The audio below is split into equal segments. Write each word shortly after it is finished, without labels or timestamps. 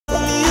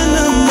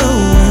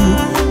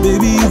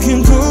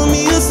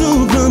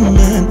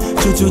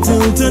Hey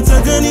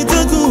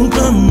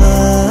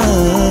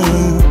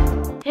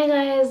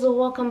guys,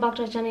 welcome back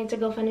to our channel. It's your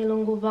girl Fanny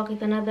back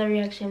with another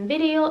reaction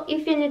video.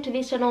 If you're new to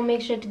this channel, make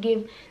sure to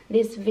give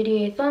this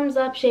video a thumbs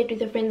up, share it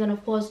with your friends, and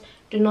of course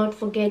do not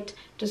forget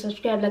to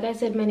subscribe. Like I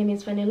said, my name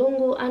is Fanny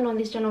Lungu, and on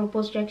this channel we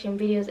post reaction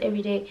videos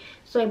every day.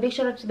 So a big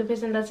shout out to the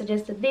person that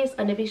suggested this,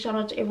 and a big shout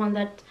out to everyone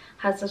that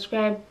has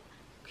subscribed,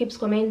 keeps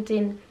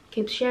commenting,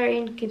 keeps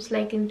sharing, keeps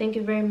liking. Thank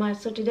you very much.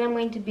 So today I'm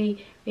going to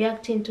be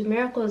reacting to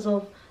miracles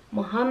of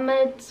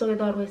Muhammad. So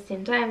without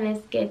wasting time,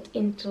 let's get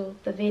into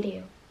the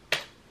video.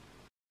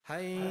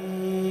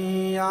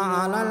 حي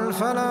على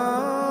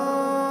الفلاح.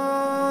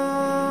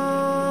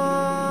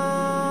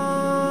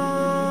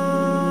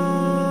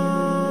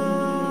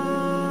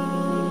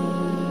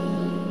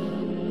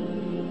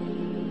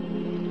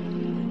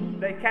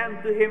 They came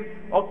to him,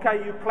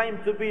 okay, you claim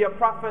to be a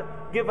prophet,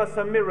 give us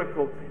a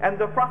miracle. And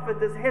the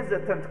prophet is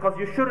hesitant because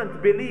you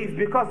shouldn't believe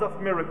because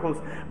of miracles.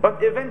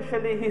 But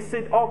eventually he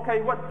said,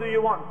 okay, what do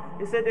you want?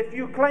 He said, if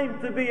you claim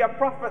to be a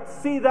prophet,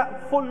 see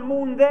that full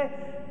moon there?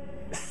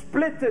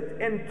 Split it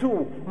in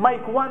two,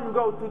 make one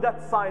go to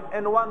that side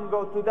and one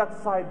go to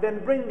that side, then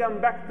bring them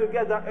back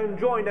together and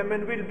join them,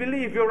 and we'll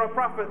believe you're a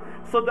prophet.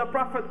 So the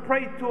prophet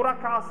prayed to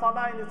rēÄakSH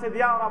salah and he said,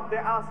 Ya Rab, they're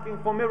asking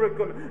for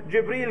miracle.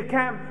 Jibreel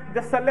came,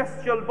 the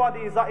celestial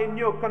bodies are in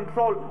your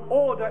control,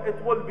 order,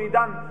 it will be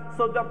done.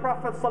 So the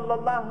Prophet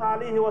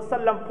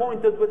ﷺ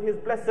pointed with his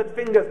blessed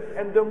fingers,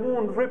 and the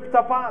moon ripped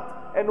apart,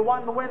 and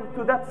one went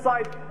to that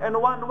side and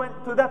one went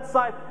to that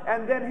side,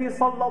 and then he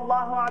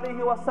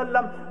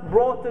ﷺ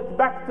brought it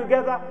back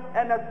together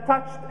and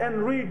attached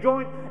and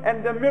rejoined,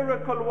 and the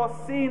miracle was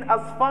seen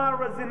as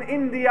far as in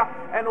India.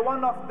 And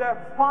one of the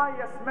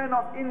pious men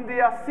of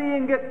India,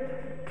 seeing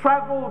it,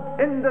 traveled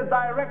in the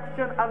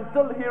direction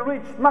until he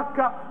reached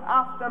Mecca.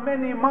 After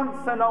many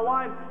months and a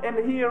while,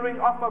 in hearing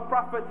of a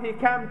prophet, he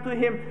came to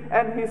him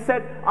and he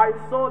said, I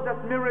saw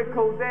that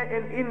miracle there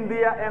in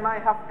India and I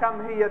have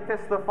come here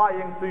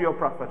testifying to your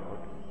prophethood.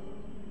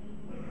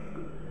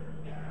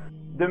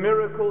 The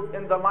miracles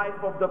in the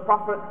life of the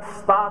Prophet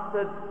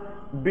started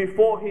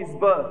before his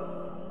birth.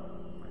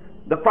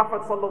 The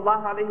Prophet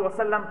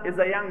ﷺ is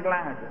a young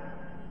lad.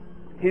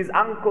 His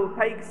uncle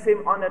takes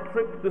him on a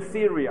trip to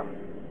Syria.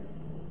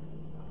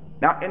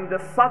 Now in the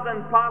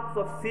southern parts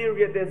of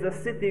Syria there's a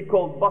city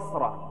called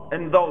Basra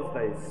in those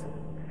days.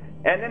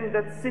 And in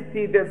that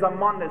city there's a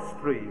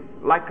monastery,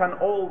 like an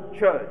old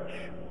church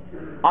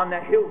on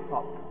a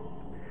hilltop.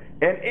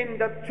 And in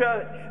that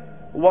church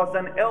was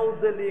an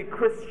elderly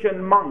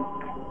Christian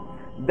monk.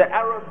 The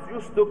Arabs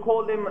used to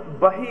call him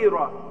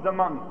Bahira, the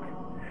monk.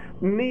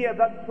 Near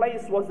that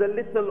place was a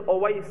little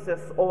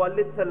oasis or a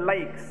little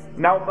lakes.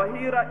 Now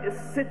Bahira is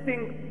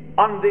sitting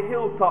on the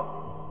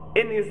hilltop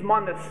in his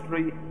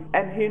monastery,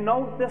 and he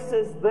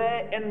notices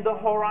there in the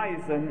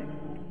horizon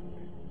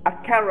a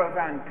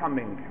caravan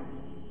coming.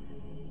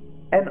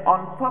 And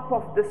on top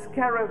of this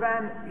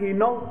caravan he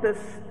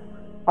noticed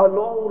a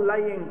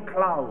low-lying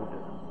cloud.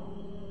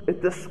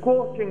 It is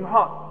scorching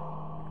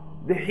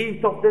hot, the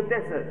heat of the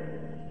desert.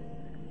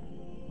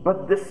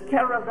 But this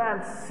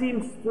caravan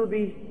seems to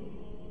be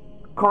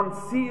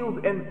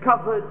concealed and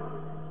covered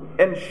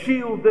and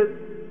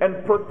shielded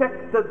and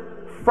protected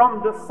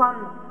from the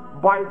sun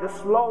by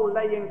this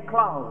low-lying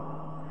cloud.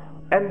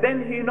 And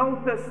then he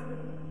noticed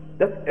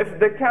that if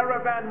the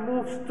caravan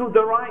moves to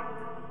the right,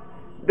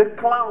 the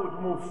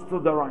cloud moves to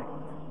the right.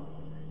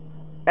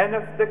 And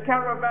if the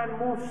caravan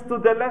moves to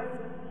the left,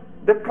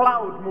 the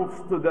cloud moves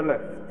to the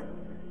left.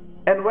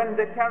 And when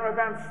the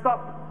caravan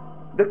stopped,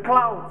 the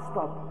cloud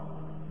stopped.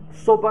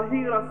 So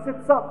Bahira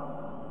sits up,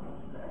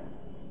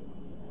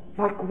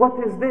 like, what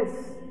is this?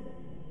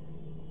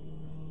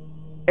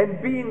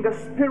 And being a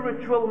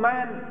spiritual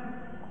man,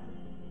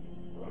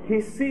 he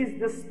sees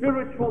the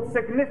spiritual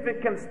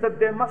significance that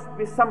there must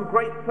be some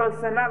great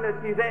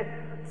personality there.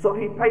 So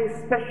he pays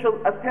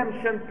special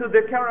attention to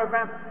the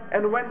caravan.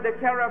 And when the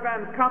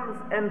caravan comes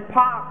and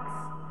parks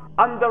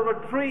under a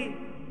tree,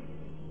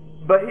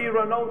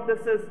 Bahira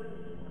notices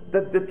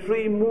that the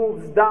tree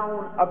moves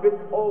down a bit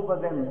over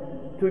them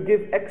to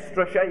give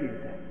extra shade.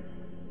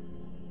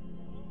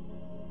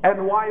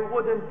 And why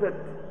wouldn't it?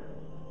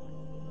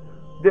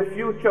 The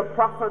future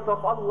prophet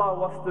of Allah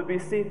was to be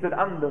seated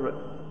under it.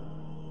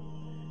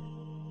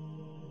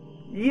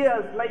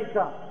 Years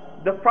later,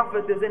 the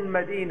Prophet is in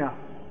Medina.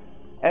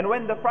 And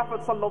when the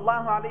Prophet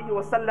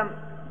ﷺ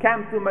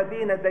came to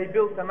Medina, they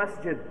built a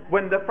masjid.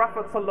 When the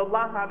Prophet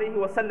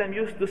ﷺ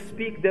used to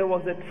speak, there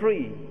was a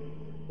tree,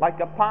 like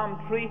a palm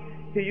tree,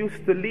 he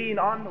used to lean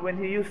on when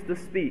he used to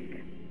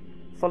speak.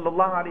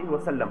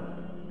 ﷺ.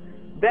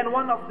 Then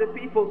one of the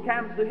people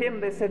came to him,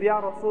 they said,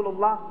 Ya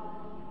Rasulullah,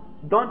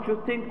 don't you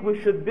think we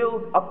should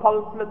build a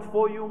pulpit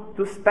for you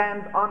to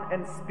stand on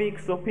and speak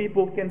so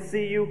people can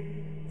see you?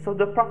 So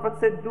the Prophet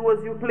said, do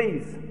as you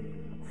please.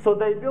 So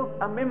they built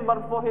a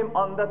mimbar for him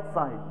on that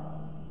side.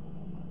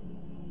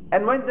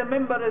 And when the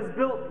mimbar is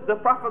built, the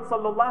Prophet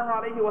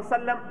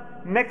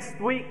ﷺ next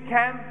week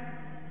came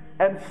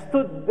and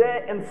stood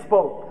there and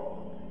spoke.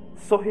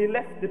 So he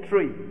left the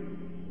tree.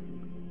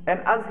 And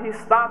as he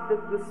started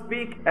to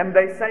speak, and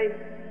they say,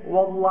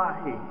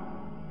 Wallahi,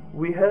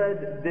 we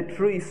heard the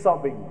tree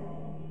sobbing,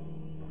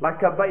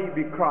 like a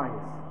baby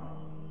cries,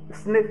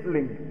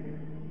 sniffling,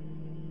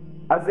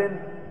 as in,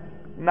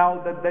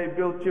 now that they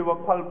built you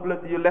a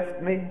culprit, you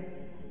left me.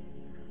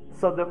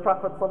 So the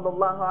Prophet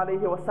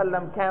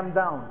ﷺ calmed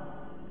down,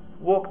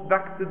 walked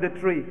back to the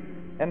tree,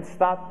 and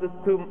started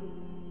to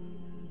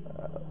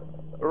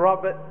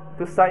rub it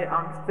to say,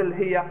 I'm still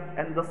here.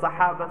 And the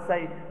Sahaba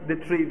say, the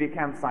tree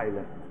became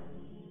silent.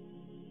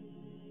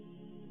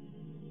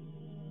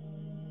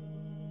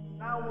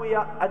 Now we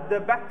are at the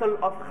Battle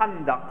of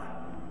Khandaq.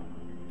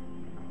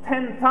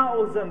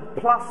 10,000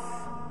 plus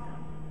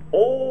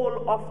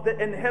all of the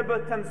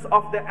inhabitants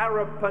of the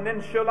Arab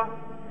Peninsula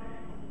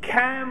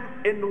came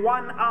in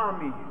one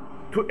army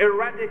to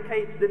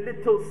eradicate the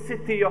little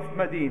city of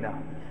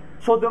Medina.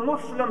 So the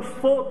Muslims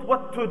thought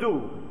what to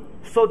do.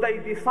 So they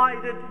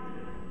decided,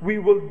 we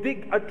will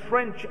dig a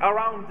trench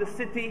around the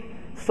city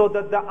so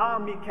that the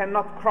army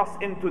cannot cross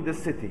into the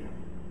city.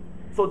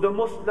 So the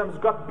Muslims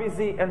got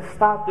busy and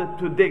started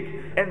to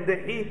dig, and the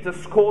heat is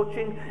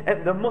scorching,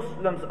 and the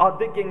Muslims are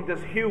digging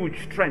this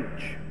huge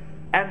trench.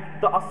 And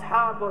the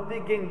ashab are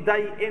digging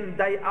day in,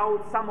 day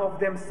out. Some of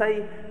them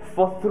say,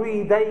 for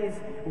 3 days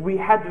we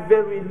had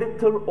very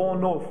little or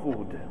no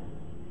food.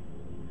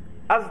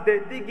 As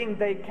they're digging,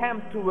 they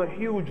came to a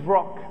huge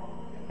rock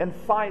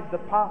inside the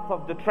path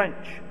of the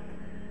trench.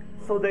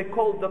 So they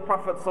called the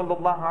Prophet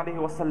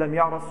ﷺ,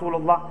 Ya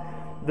Rasulullah,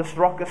 this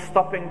rock is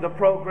stopping the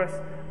progress,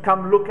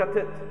 come look at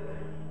it.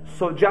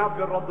 So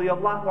Jabir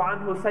radiallahu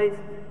anhu says,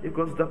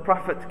 because the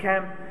Prophet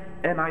came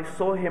and I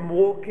saw him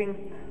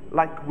walking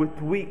like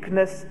with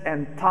weakness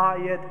and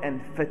tired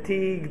and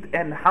fatigued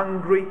and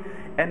hungry.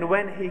 And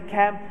when he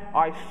came,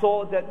 I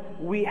saw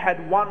that we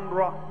had one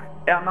rock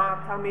on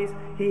our tummies,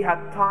 he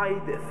had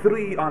tied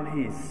 3 on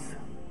his.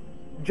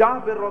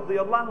 Jabir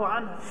radiallahu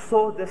anhu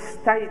saw the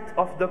state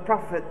of the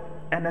Prophet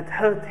and it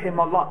hurt him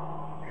a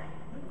lot.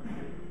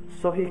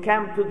 So he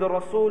came to the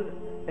Rasul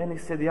and he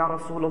said, Ya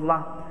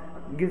Rasulullah,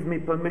 give me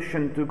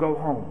permission to go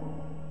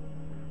home.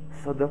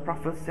 So the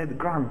Prophet said,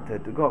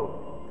 granted,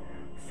 go.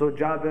 So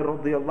Jabir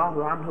radiallahu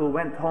anhu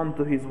went home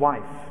to his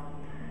wife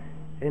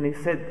and he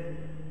said,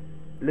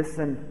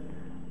 listen,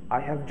 I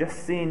have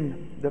just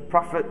seen the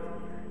Prophet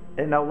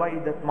in a way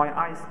that my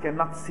eyes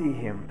cannot see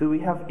him. Do we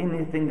have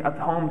anything at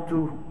home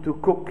to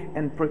cook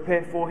and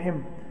prepare for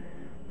him?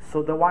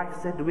 So the wife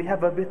said, we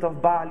have a bit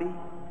of barley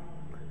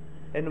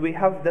and we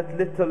have that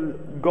little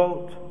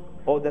goat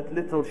or that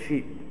little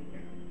sheep.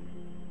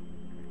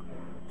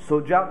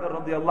 So Jabir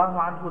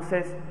radiallahu anhu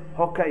says,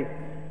 okay,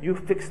 you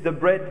fix the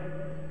bread,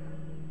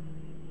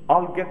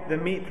 I'll get the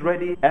meat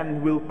ready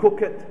and we'll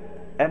cook it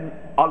and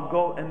I'll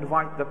go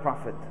invite the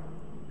Prophet.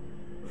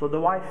 So the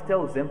wife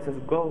tells him, says,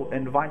 go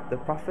invite the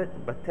Prophet,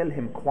 but tell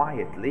him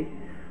quietly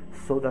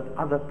so that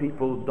other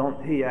people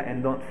don't hear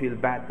and don't feel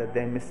bad that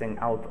they're missing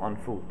out on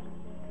food.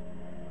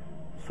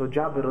 So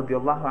Jabir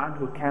radiallahu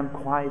anhu came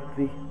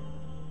quietly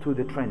to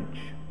the trench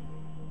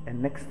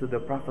and next to the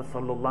Prophet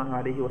sallallahu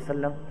alaihi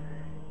wasallam,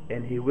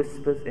 and he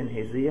whispers in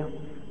his ear,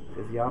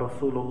 says, Ya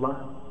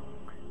Rasulullah,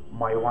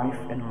 my wife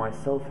and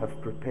myself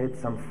have prepared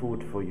some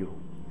food for you.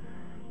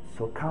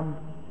 So come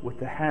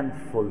with a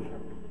handful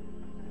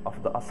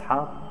of the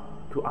ashab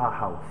to our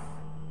house.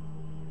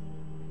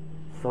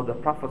 So the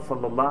Prophet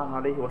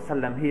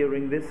ﷺ,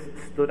 hearing this,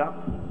 stood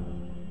up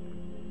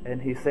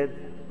and he said,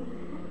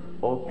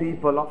 O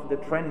people of the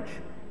trench,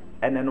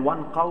 and in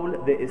one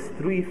qawl there is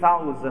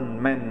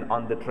 3,000 men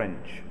on the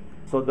trench.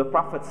 So the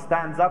Prophet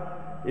stands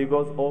up, he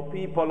goes, O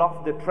people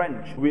of the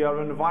trench, we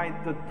are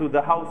invited to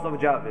the house of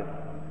Jabir.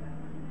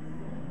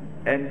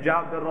 And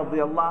Jabir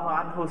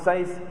radiallahu anhu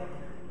says,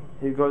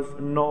 he goes,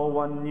 no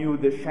one knew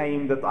the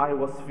shame that I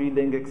was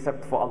feeling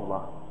except for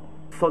Allah.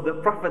 So the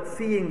Prophet,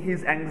 seeing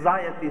his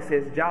anxiety,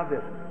 says,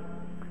 Jabir,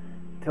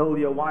 tell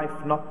your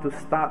wife not to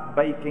start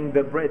baking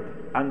the bread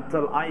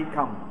until I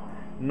come,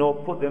 nor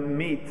put the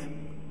meat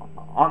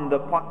on the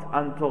pot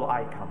until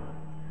I come.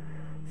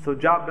 So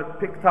Jabir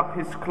picked up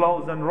his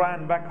clothes and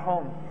ran back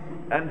home.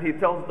 And he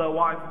tells the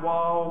wife,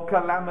 wow,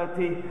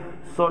 calamity.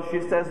 So she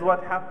says,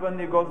 what happened?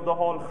 He goes, the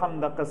whole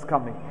Khandaq is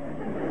coming.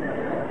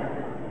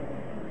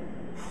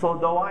 So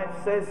the wife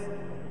says,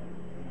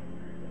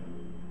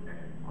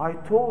 I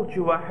told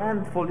you a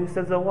handful. He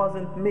says, it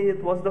wasn't me,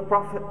 it was the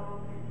Prophet.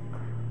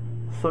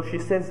 So she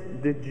says,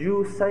 did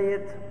you say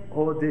it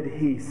or did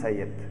he say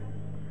it?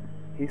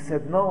 He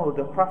said, no,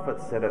 the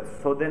Prophet said it.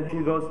 So then she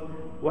goes,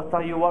 what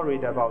are you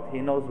worried about? He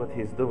knows what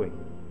he's doing.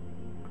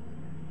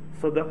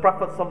 So the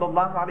Prophet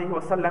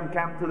ﷺ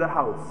came to the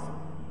house.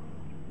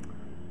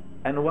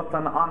 And what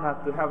an honor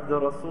to have the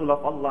Rasul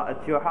of Allah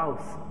at your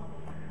house.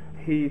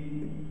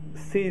 He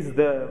sees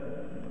the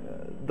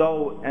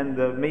dough and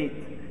the meat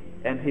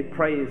and he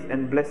prays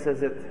and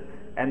blesses it.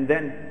 And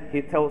then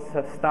he tells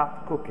her,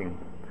 start cooking.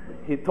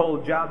 He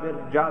told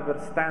Jabir,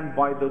 Jabir, stand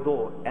by the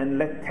door and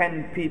let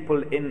 10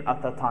 people in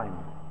at a time.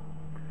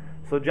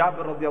 So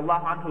Jabir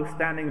radiallahu anhu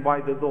standing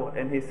by the door,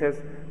 and he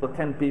says the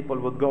 10 people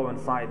would go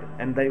inside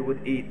and they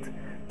would eat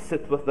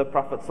sit with the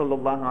Prophet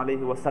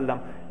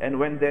ﷺ, and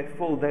when they're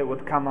full they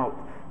would come out.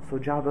 So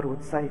Jabir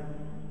would say,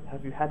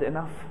 have you had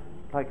enough?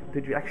 Like,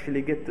 did you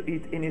actually get to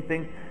eat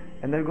anything?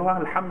 And they go,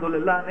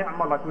 Alhamdulillah,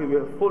 ni'mah, like we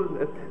were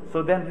full.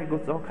 So then he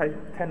goes, okay,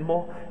 10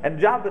 more. And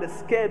Jabir is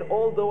scared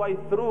all the way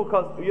through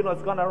because,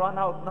 it's going to run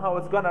out now,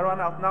 it's going to run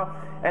out now.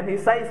 And he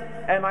says,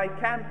 and I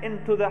came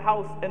into the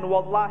house and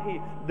wallahi,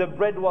 the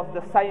bread was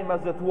the same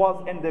as it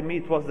was and the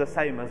meat was the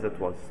same as it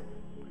was.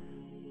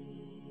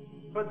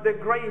 But the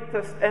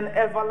greatest and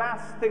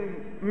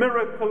everlasting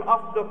miracle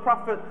of the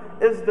Prophet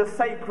is the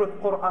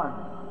sacred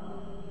Quran.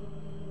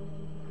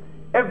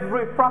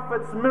 Every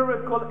prophet's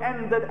miracle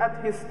ended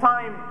at his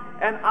time,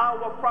 and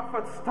our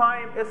prophet's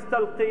time is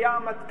till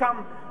Qiyamah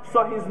come.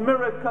 So his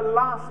miracle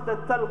lasted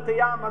till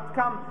Qiyamah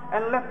come.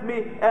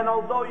 And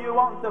although you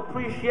won't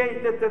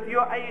appreciate it at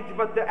your age,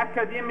 but the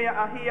academia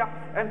are here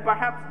and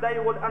perhaps they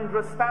will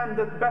understand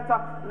it better,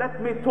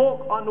 let me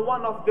talk on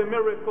one of the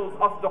miracles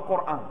of the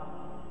Quran.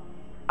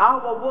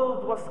 Our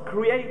world was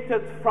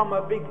created from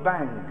a big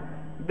bang.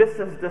 This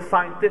is the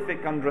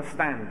scientific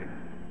understanding.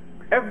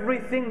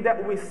 Everything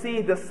that we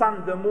see, the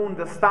sun, the moon,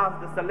 the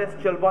stars, the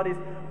celestial bodies,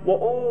 were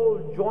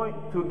all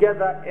joined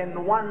together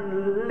in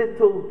one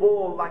little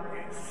ball, like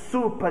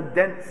super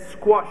dense,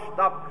 squashed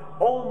up,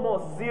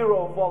 almost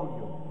zero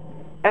volume.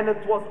 And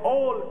it was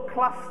all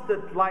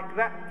clustered like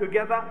that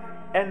together,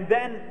 and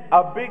then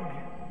a big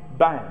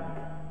bang.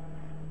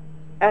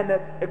 And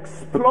it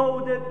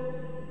exploded,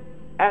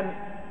 and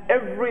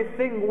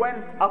everything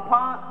went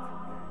apart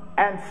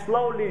and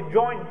slowly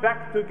joined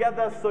back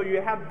together, so you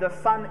have the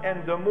sun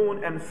and the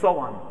moon and so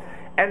on.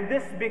 And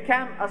this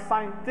became a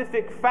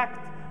scientific fact,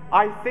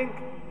 I think,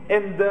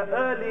 in the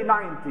early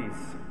 90s.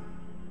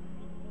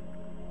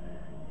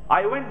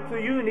 I went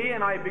to uni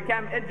and I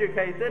became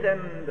educated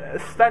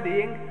and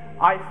studying.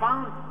 I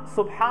found,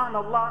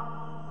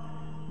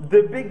 subhanallah,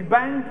 the Big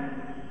Bang,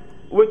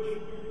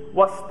 which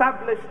was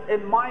established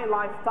in my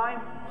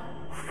lifetime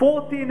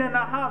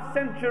 14.5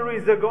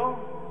 centuries ago,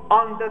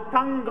 on the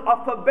tongue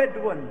of a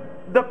Bedouin,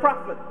 the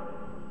Prophet.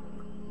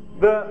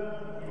 The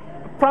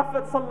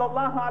Prophet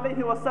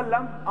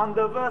ﷺ, on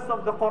the verse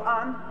of the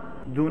Quran,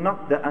 do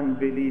not the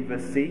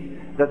unbelievers see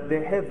that the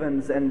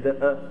heavens and the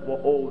earth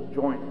were all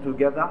joined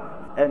together,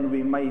 and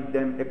we made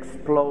them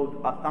explode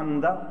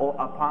asunder or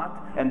apart,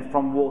 and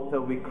from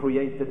water we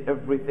created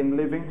everything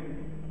living?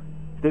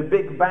 The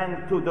Big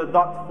Bang to the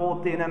dot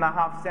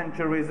 14.5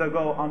 centuries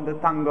ago on the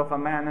tongue of a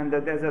man in the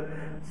desert.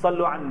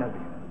 Sallu an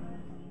Nabi.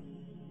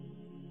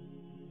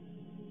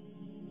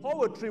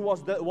 Poetry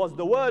was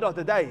the word of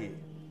the day.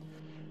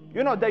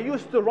 They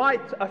used to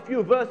write a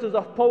few verses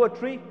of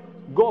poetry,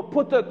 go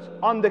put it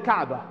on the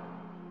Kaaba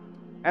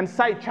and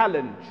say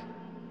challenge.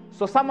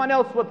 So someone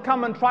else would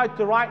come and try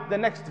to write the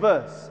next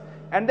verse,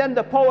 and then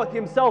the poet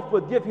himself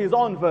would give his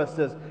own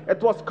verses.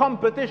 It was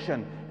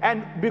competition,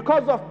 and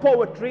because of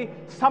poetry,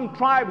 some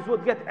tribes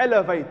would get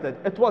elevated.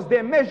 It was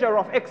their measure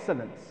of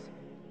excellence.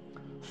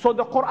 So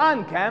the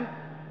Quran came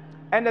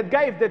and it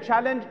gave the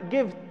challenge,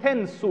 give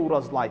 10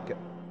 surahs like it.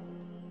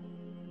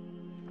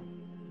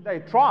 They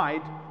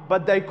tried,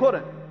 but they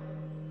couldn't.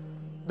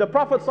 The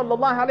Prophet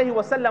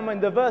ﷺ,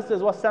 when the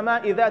verses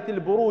وَالسَّمَاءِ ذَاتِ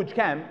الْبُرُوجِ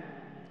came,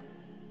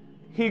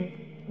 he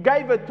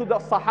gave it to the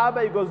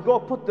Sahaba. He goes,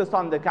 go put this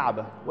on the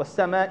Kaaba.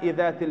 وَالسَّمَاءِ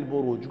ذَاتِ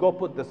الْبُرُوجِ. Go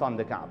put this on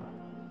the Kaaba.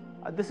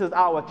 This is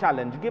our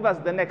challenge. Give us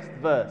the next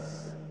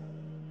verse.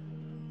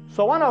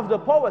 So one of the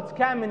poets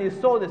came and he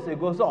saw this. He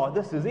goes, oh,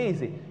 this is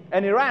easy.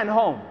 And he ran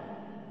home.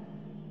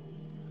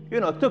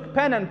 Took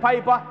pen and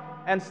paper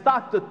and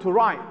started to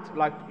write,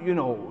 like,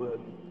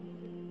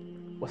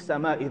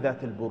 وَالسَّمَاءِ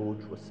ذَاتِ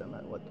الْبُرُوجِ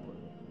وَالسَّمَاءِ.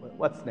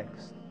 What's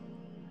next?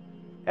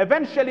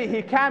 Eventually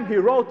he came, he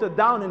wrote it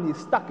down, and he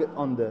stuck it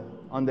on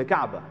the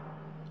Kaaba.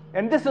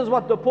 And this is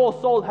what the poor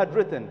soul had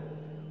written.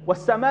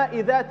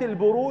 وَالسَّمَاءِ ذَاتِ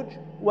الْبُرُوجِ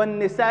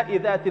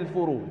وَالنِّسَاءِ ذَاتِ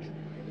الْفُرُوجِ.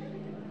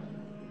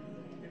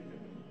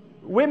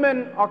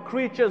 Women are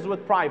creatures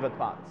with private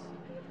parts.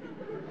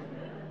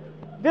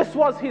 This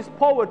was his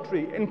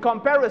poetry in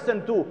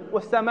comparison to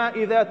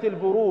وَالسَّمَاءِ ذَاتِ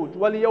الْبُرُوجِ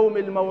وَالْيَوْمِ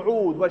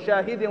الْمَوْعُودِ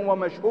وَشَاهِدٍ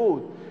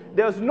وَمَشْهُودٍ.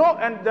 There's no,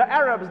 and the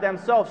Arabs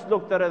themselves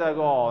looked at it and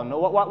go, oh, no,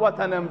 what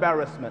an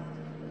embarrassment.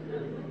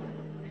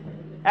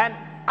 And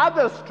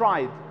others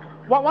tried.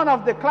 One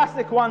of the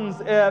classic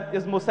ones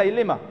is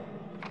Musaylima.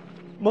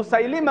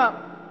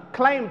 Musaylima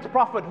claimed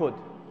prophethood.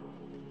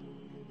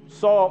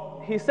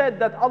 So he said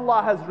that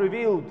Allah has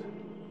revealed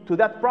to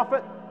that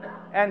prophet,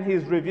 and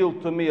he's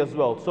revealed to me as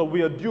well. So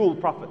we are dual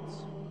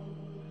prophets.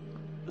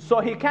 So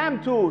he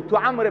came to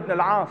Amr ibn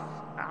al-As.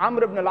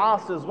 Amr ibn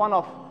al-As is one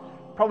of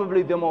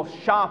probably the most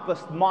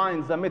sharpest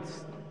minds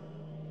amidst,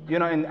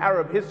 in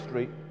Arab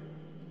history.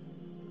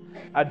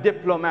 A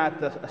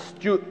diplomat, an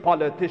astute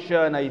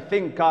politician, a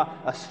thinker,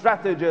 a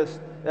strategist.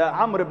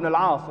 Amr ibn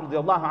al-As,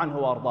 radiallahu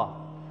anhu ardah.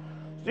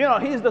 So,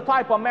 he's the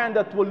type of man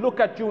that will look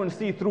at you and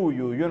see through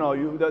you.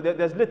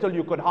 There's little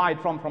you could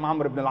hide from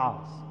Amr ibn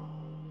al-As.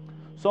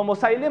 So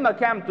Musaylima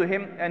came to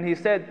him and he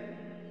said,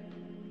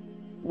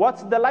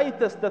 what's the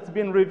latest that's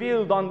been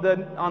revealed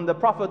on the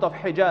prophet of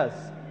Hijaz?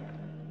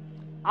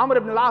 Amr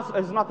ibn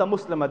al-As is not a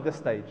Muslim at this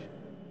stage.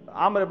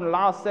 Amr ibn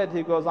al-As said,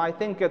 he goes, I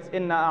think it's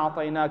إِنَّا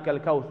أَعْطَيْنَاكَ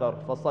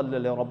الْكَوْثَرَ فَصَلِّ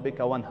لِرَبِّكَ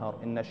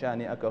وَانْهَرْ إِنَّ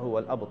شَانِئَكَ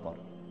هُوَ الْأَبْتَرُ.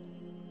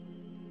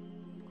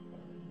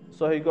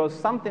 So he goes,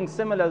 something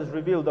similar is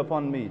revealed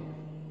upon me.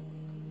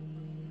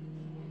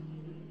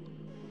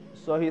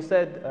 So he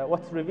said,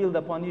 what's revealed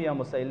upon you, Ya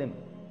Musaylim?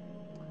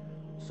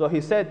 So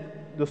he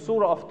said, the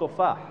surah of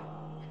Tufah,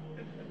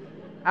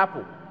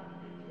 apple.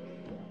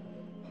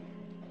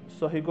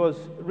 So he goes,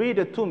 read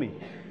it to me.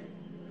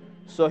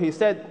 So he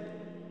said,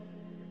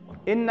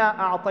 إِنَّا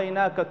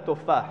أَعْطَيْنَاكَ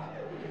التُّفَّاحِ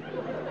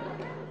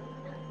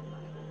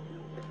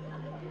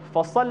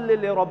فَصَلِّ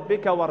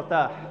لِرَبِّكَ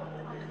وَارْتَاحِ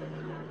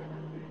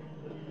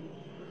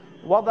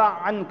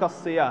وَضَعْ عَنْكَ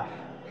الصِّيَاحِ.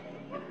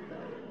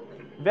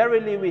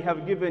 Verily we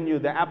have given you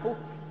the apple,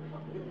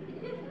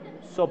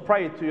 so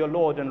pray to your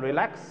Lord and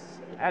relax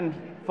and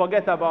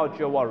forget about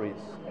your worries.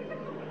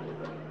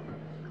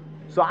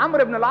 So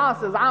Amr ibn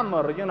al-As is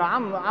Amr, you know,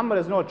 Amr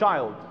is no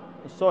child.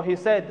 So he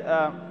said,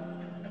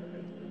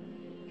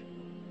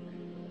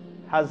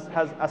 has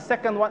a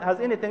second one, has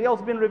anything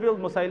else been revealed,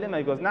 Musaylima?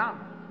 He goes, nah.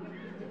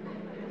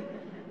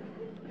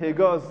 He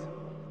goes,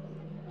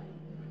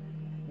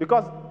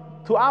 because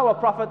to our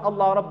Prophet,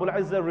 Allah Rabbul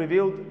Izzah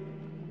revealed,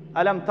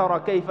 أَلَمْ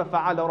تَرَ كَيْفَ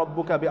فَعَلَ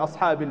رَبُّكَ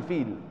بِأَصْحَابِ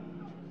الْفِيلِ.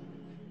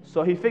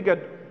 So he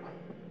figured,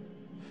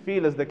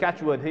 feel is the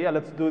catchword here,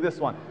 let's do this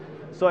one.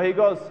 So he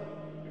goes,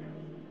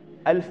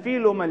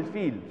 الفيل ما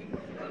الفيل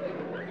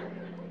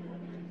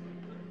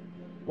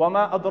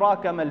وما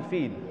أدراك ما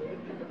الفيل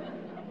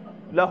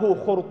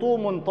له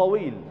خرطوم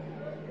طويل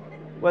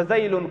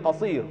وذيل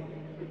قصير.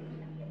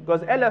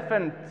 Because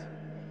elephant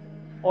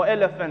or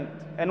elephant,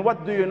 and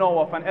what do you know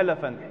of an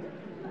elephant?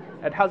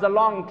 It has a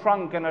long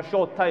trunk and a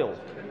short tail.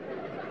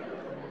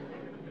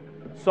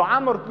 So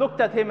Amr looked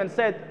at him and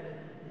said,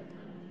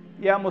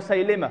 Ya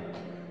Musaylima,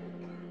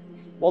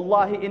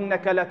 Wallahi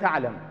innaka la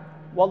ta'lam.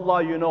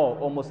 Wallah, you know,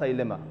 O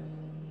Musaylima,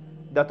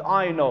 that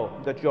I know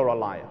that you're a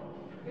liar.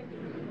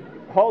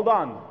 Hold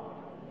on.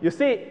 You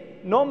see,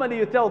 normally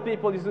you tell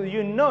people,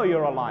 you know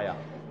you're a liar.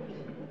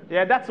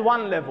 Yeah, that's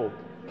one level.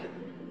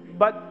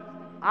 But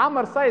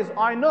Amr says,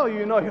 I know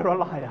you know you're a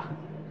liar.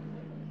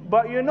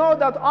 But you know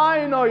that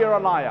I know you're a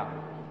liar.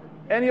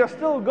 And you're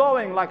still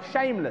going like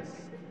shameless.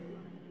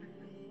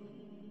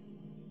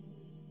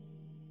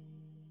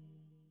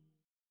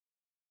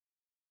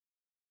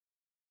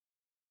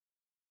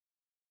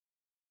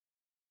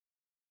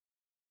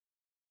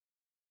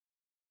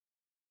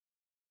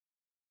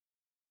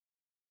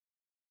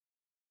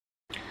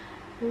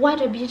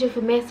 What a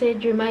beautiful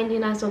message,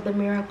 reminding us of the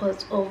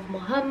miracles of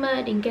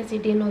Muhammad. In case you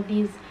didn't know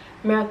these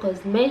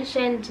miracles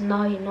mentioned,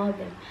 now you know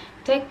them.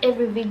 Take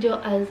every video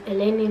as a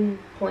learning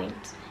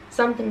point,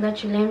 something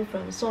that you learn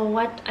from. So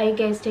what are you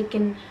guys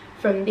taking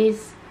from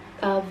this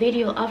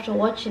video after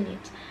watching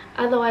it?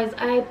 Otherwise,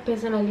 I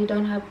personally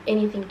don't have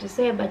anything to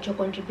say, but your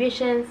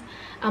contributions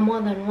are more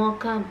than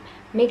welcome.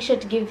 Make sure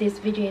to give this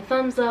video a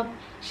thumbs up,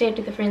 share it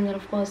with your friends, and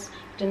of course,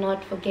 do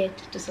not forget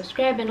to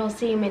subscribe, and I'll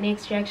see you in my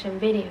next reaction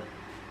video.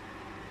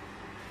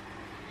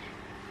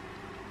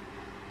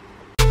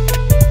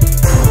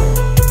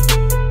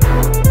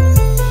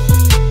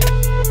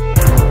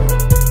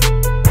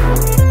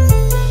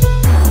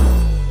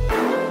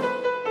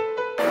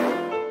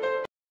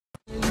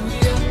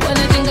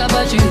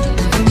 About you